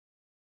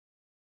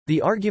The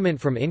argument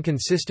from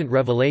inconsistent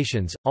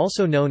revelations,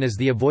 also known as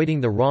the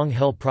avoiding the wrong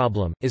hell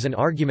problem, is an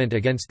argument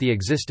against the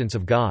existence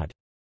of God.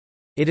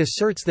 It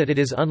asserts that it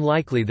is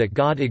unlikely that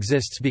God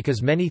exists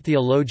because many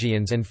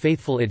theologians and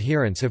faithful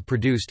adherents have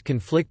produced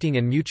conflicting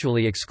and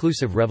mutually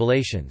exclusive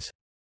revelations.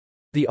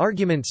 The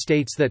argument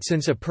states that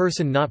since a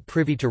person not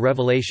privy to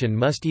revelation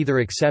must either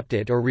accept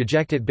it or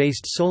reject it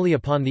based solely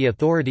upon the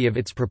authority of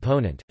its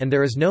proponent, and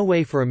there is no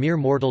way for a mere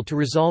mortal to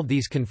resolve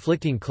these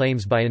conflicting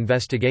claims by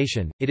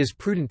investigation, it is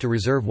prudent to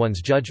reserve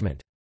one's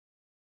judgment.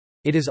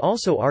 It is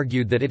also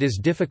argued that it is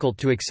difficult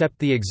to accept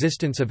the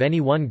existence of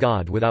any one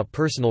God without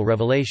personal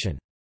revelation.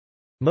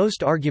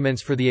 Most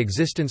arguments for the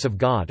existence of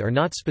God are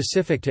not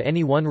specific to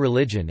any one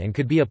religion and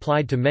could be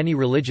applied to many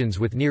religions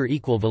with near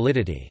equal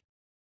validity.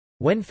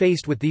 When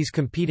faced with these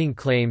competing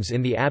claims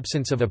in the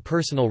absence of a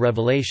personal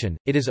revelation,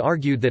 it is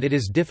argued that it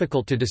is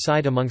difficult to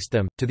decide amongst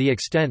them, to the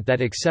extent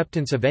that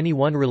acceptance of any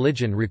one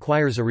religion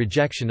requires a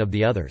rejection of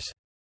the others.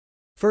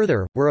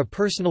 Further, were a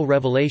personal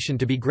revelation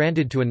to be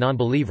granted to a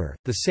non-believer,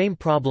 the same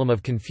problem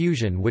of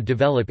confusion would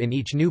develop in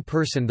each new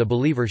person the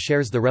believer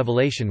shares the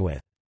revelation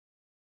with.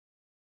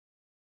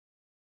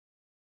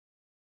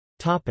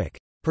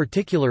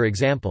 Particular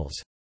examples.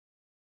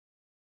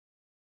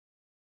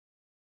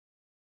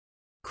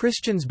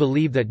 Christians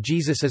believe that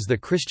Jesus is the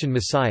Christian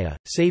Messiah,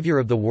 Savior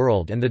of the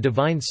world and the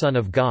divine Son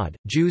of God.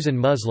 Jews and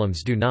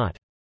Muslims do not.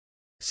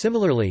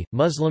 Similarly,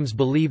 Muslims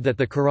believe that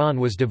the Quran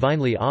was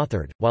divinely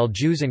authored, while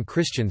Jews and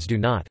Christians do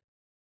not.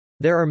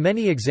 There are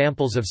many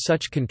examples of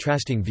such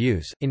contrasting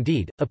views.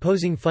 Indeed,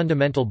 opposing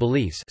fundamental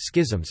beliefs,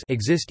 schisms,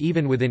 exist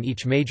even within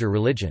each major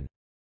religion.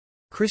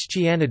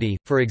 Christianity,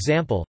 for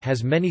example,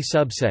 has many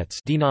subsets,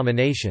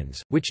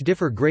 denominations, which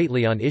differ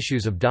greatly on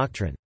issues of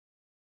doctrine.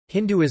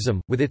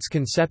 Hinduism, with its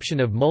conception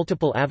of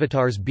multiple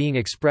avatars being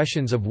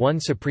expressions of one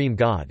supreme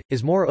God,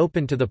 is more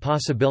open to the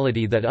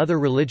possibility that other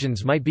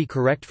religions might be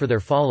correct for their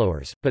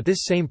followers, but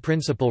this same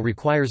principle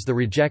requires the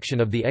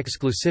rejection of the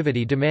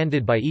exclusivity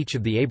demanded by each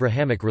of the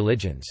Abrahamic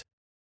religions.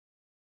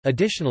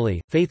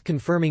 Additionally,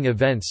 faith-confirming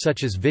events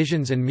such as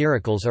visions and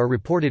miracles are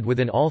reported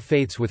within all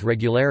faiths with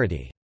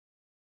regularity.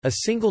 A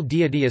single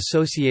deity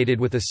associated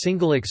with a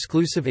single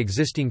exclusive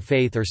existing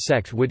faith or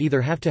sect would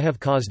either have to have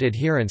caused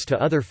adherents to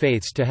other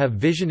faiths to have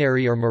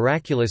visionary or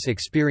miraculous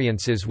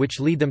experiences which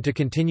lead them to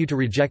continue to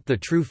reject the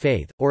true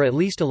faith, or at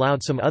least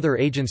allowed some other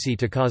agency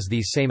to cause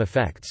these same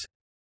effects.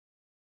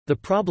 The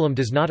problem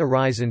does not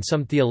arise in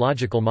some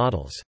theological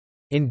models.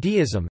 In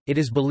deism, it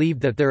is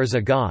believed that there is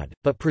a God,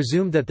 but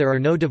presumed that there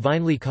are no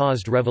divinely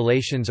caused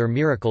revelations or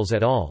miracles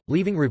at all,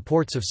 leaving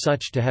reports of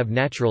such to have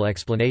natural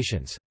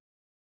explanations.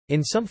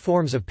 In some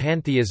forms of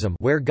pantheism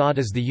where God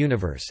is the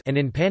universe and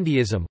in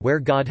pandeism where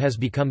God has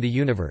become the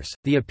universe,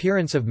 the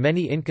appearance of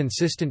many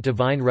inconsistent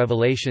divine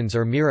revelations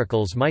or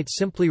miracles might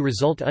simply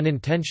result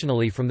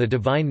unintentionally from the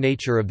divine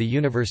nature of the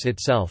universe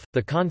itself.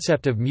 The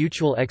concept of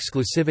mutual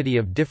exclusivity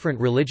of different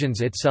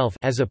religions itself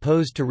as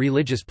opposed to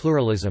religious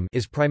pluralism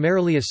is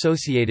primarily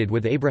associated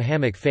with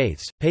Abrahamic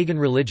faiths. Pagan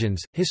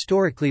religions,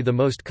 historically the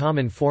most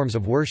common forms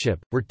of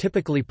worship, were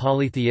typically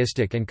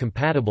polytheistic and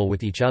compatible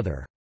with each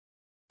other.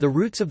 The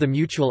roots of the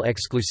mutual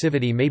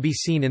exclusivity may be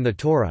seen in the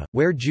Torah,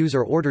 where Jews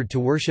are ordered to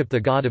worship the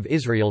God of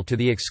Israel to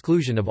the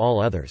exclusion of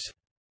all others.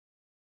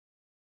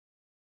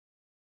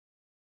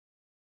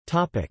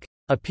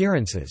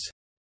 Appearances.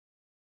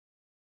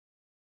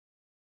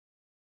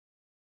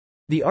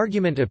 The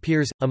argument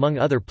appears, among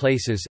other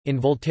places, in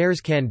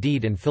Voltaire's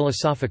Candide and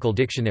Philosophical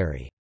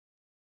Dictionary.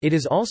 It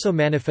is also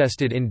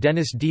manifested in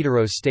Denis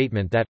Diderot's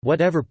statement that,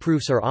 whatever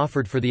proofs are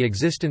offered for the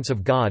existence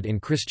of God in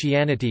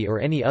Christianity or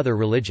any other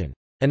religion,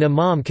 an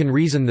imam can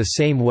reason the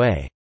same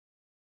way.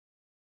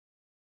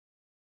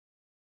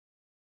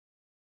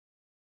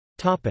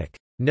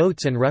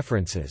 Notes and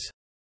references.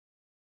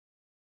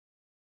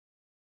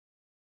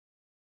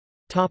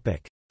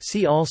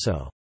 See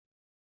also: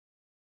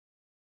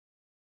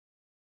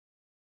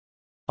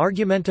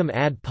 Argumentum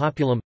ad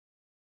populum,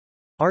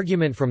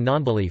 Argument from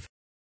nonbelief,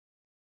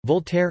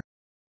 Voltaire,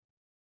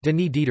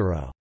 Denis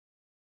Diderot.